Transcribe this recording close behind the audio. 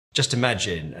Just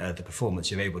imagine the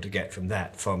performance you're able to get from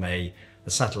that from a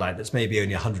satellite that's maybe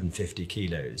only 150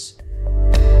 kilos.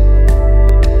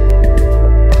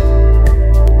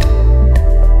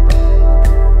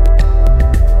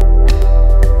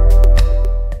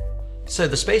 So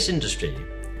the space industry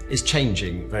is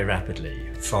changing very rapidly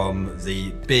from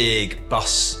the big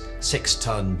bus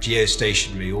 6-ton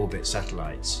geostationary orbit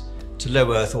satellites to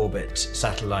low Earth orbit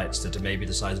satellites that are maybe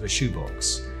the size of a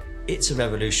shoebox. It's a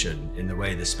revolution in the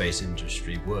way the space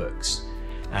industry works.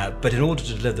 But in order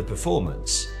to deliver the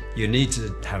performance, you need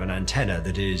to have an antenna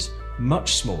that is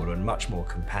much smaller and much more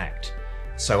compact.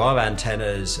 So our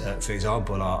antennas, for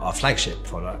example, our flagship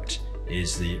product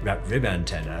is the wrapped rib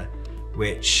antenna,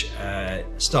 which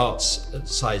starts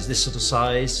at this sort of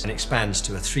size and expands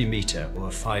to a 3-meter or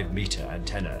a 5-meter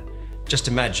antenna. Just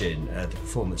imagine the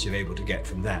performance you're able to get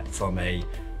from that from a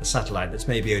satellite that's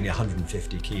maybe only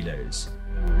 150 kilos.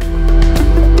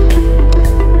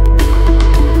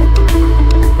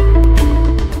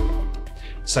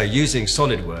 So using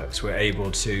SolidWorks, we're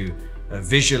able to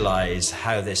visualize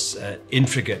how this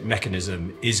intricate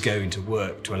mechanism is going to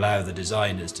work to allow the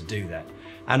designers to do that.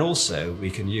 And also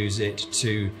we can use it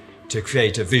to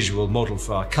create a visual model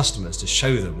for our customers to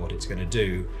show them what it's going to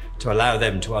do, to allow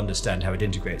them to understand how it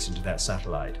integrates into that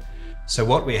satellite. So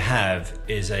what we have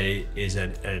is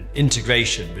an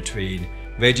integration between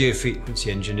radio frequency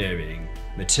engineering,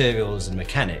 materials and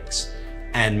mechanics,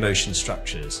 and motion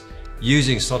structures.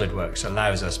 Using SolidWorks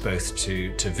allows us both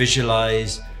to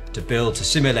visualize, to build, to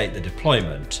simulate the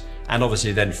deployment, and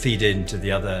obviously then feed into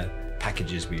the other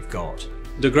packages we've got.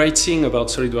 The great thing about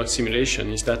SolidWorks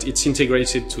simulation is that it's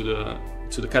integrated to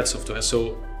the CAD software.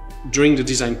 So during the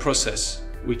design process,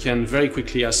 we can very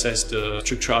quickly assess the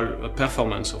structural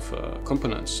performance of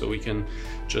components. So we can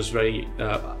just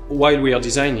while we are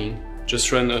designing,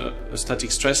 just run a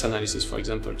static stress analysis, for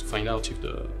example, to find out if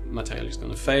the material is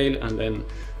going to fail, and then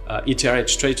iterate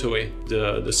straight away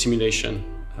the simulation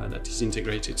that is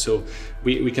integrated. So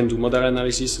we can do model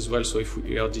analysis as well. So if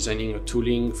we are designing a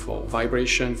tooling for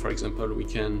vibration, for example, we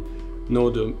can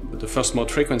know the first mode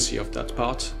frequency of that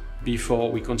part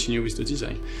before we continue with the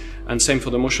design. And same for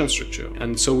the motion structure.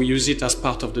 And so we use it as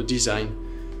part of the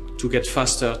design to get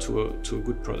faster to a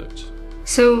good product.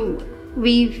 So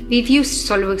we've used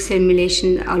SolidWorks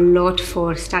simulation a lot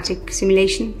for static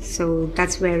simulation. So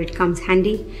that's where it comes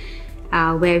handy.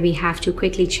 Where we have to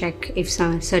quickly check if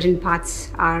certain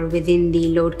parts are within the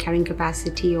load carrying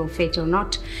capacity of it or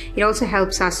not. It also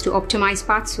helps us to optimize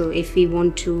parts, so if we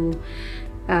want to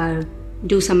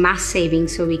do some mass saving,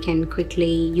 so we can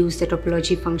quickly use the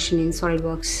topology function in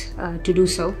SolidWorks to do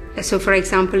so. So for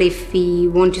example, if we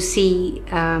want to see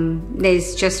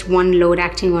there's just one load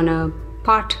acting on a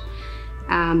part,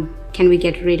 can we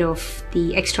get rid of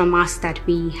the extra mass that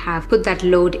we have put that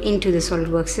load into the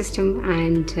SolidWorks system,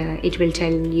 and it will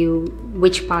tell you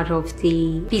which part of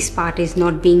the piece part is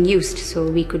not being used, so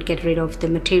we could get rid of the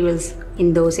materials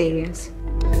in those areas.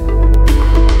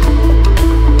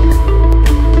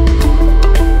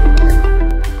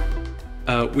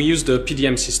 We use the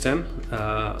PDM system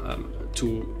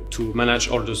to manage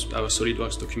all our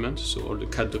SolidWorks documents, so all the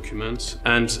CAD documents,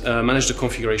 and manage the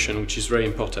configuration, which is very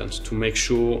important to make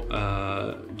sure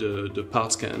the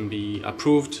parts can be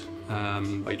approved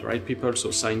by the right people,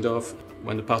 so signed off.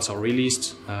 When the parts are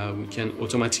released, we can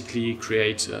automatically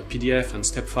create a PDF and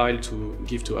step file to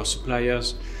give to our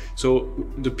suppliers. So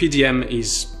the PDM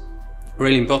is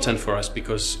really important for us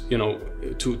because, you know,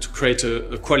 to create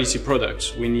a quality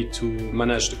product, we need to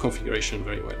manage the configuration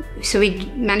very well. So we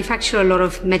manufacture a lot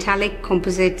of metallic,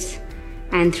 composites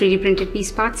and 3D printed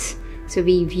piece parts. So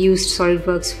we've used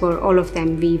SolidWorks for all of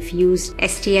them. We've used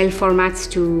STL formats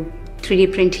to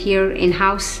 3D print here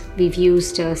in-house. We've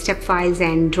used step files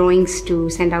and drawings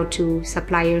to send out to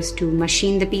suppliers to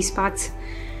machine the piece parts.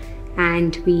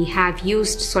 And we have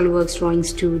used SolidWorks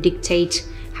drawings to dictate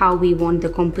how we want the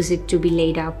composite to be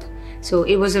laid up. So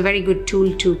it was a very good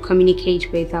tool to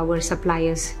communicate with our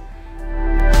suppliers.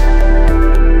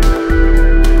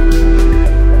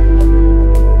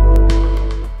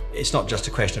 It's not just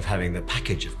a question of having the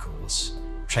package, of course.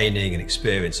 Training and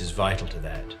experience is vital to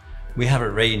that. We have a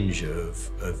range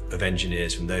of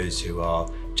engineers, from those who are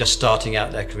just starting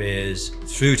out their careers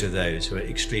through to those who are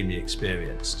extremely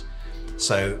experienced.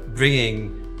 So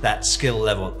bringing that skill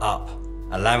level up,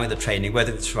 allowing the training,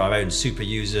 whether it's for our own super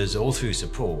users or through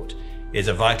support, is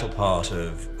a vital part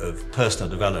of personal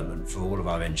development for all of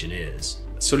our engineers.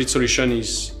 Solid Solution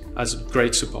has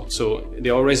great support, so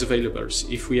they're always available.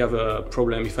 If we have a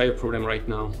problem, if I have a problem right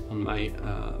now on my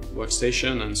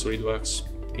workstation and SolidWorks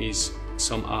is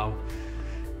somehow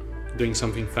doing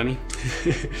something funny,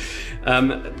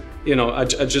 you know, I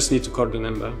just need to call the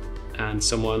number and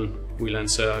someone will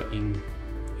answer in,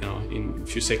 you know, in a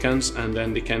few seconds, and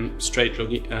then they can straight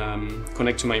log in,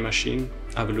 connect to my machine,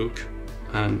 have a look,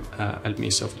 and help me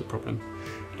solve the problem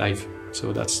live.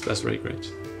 So that's very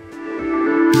great.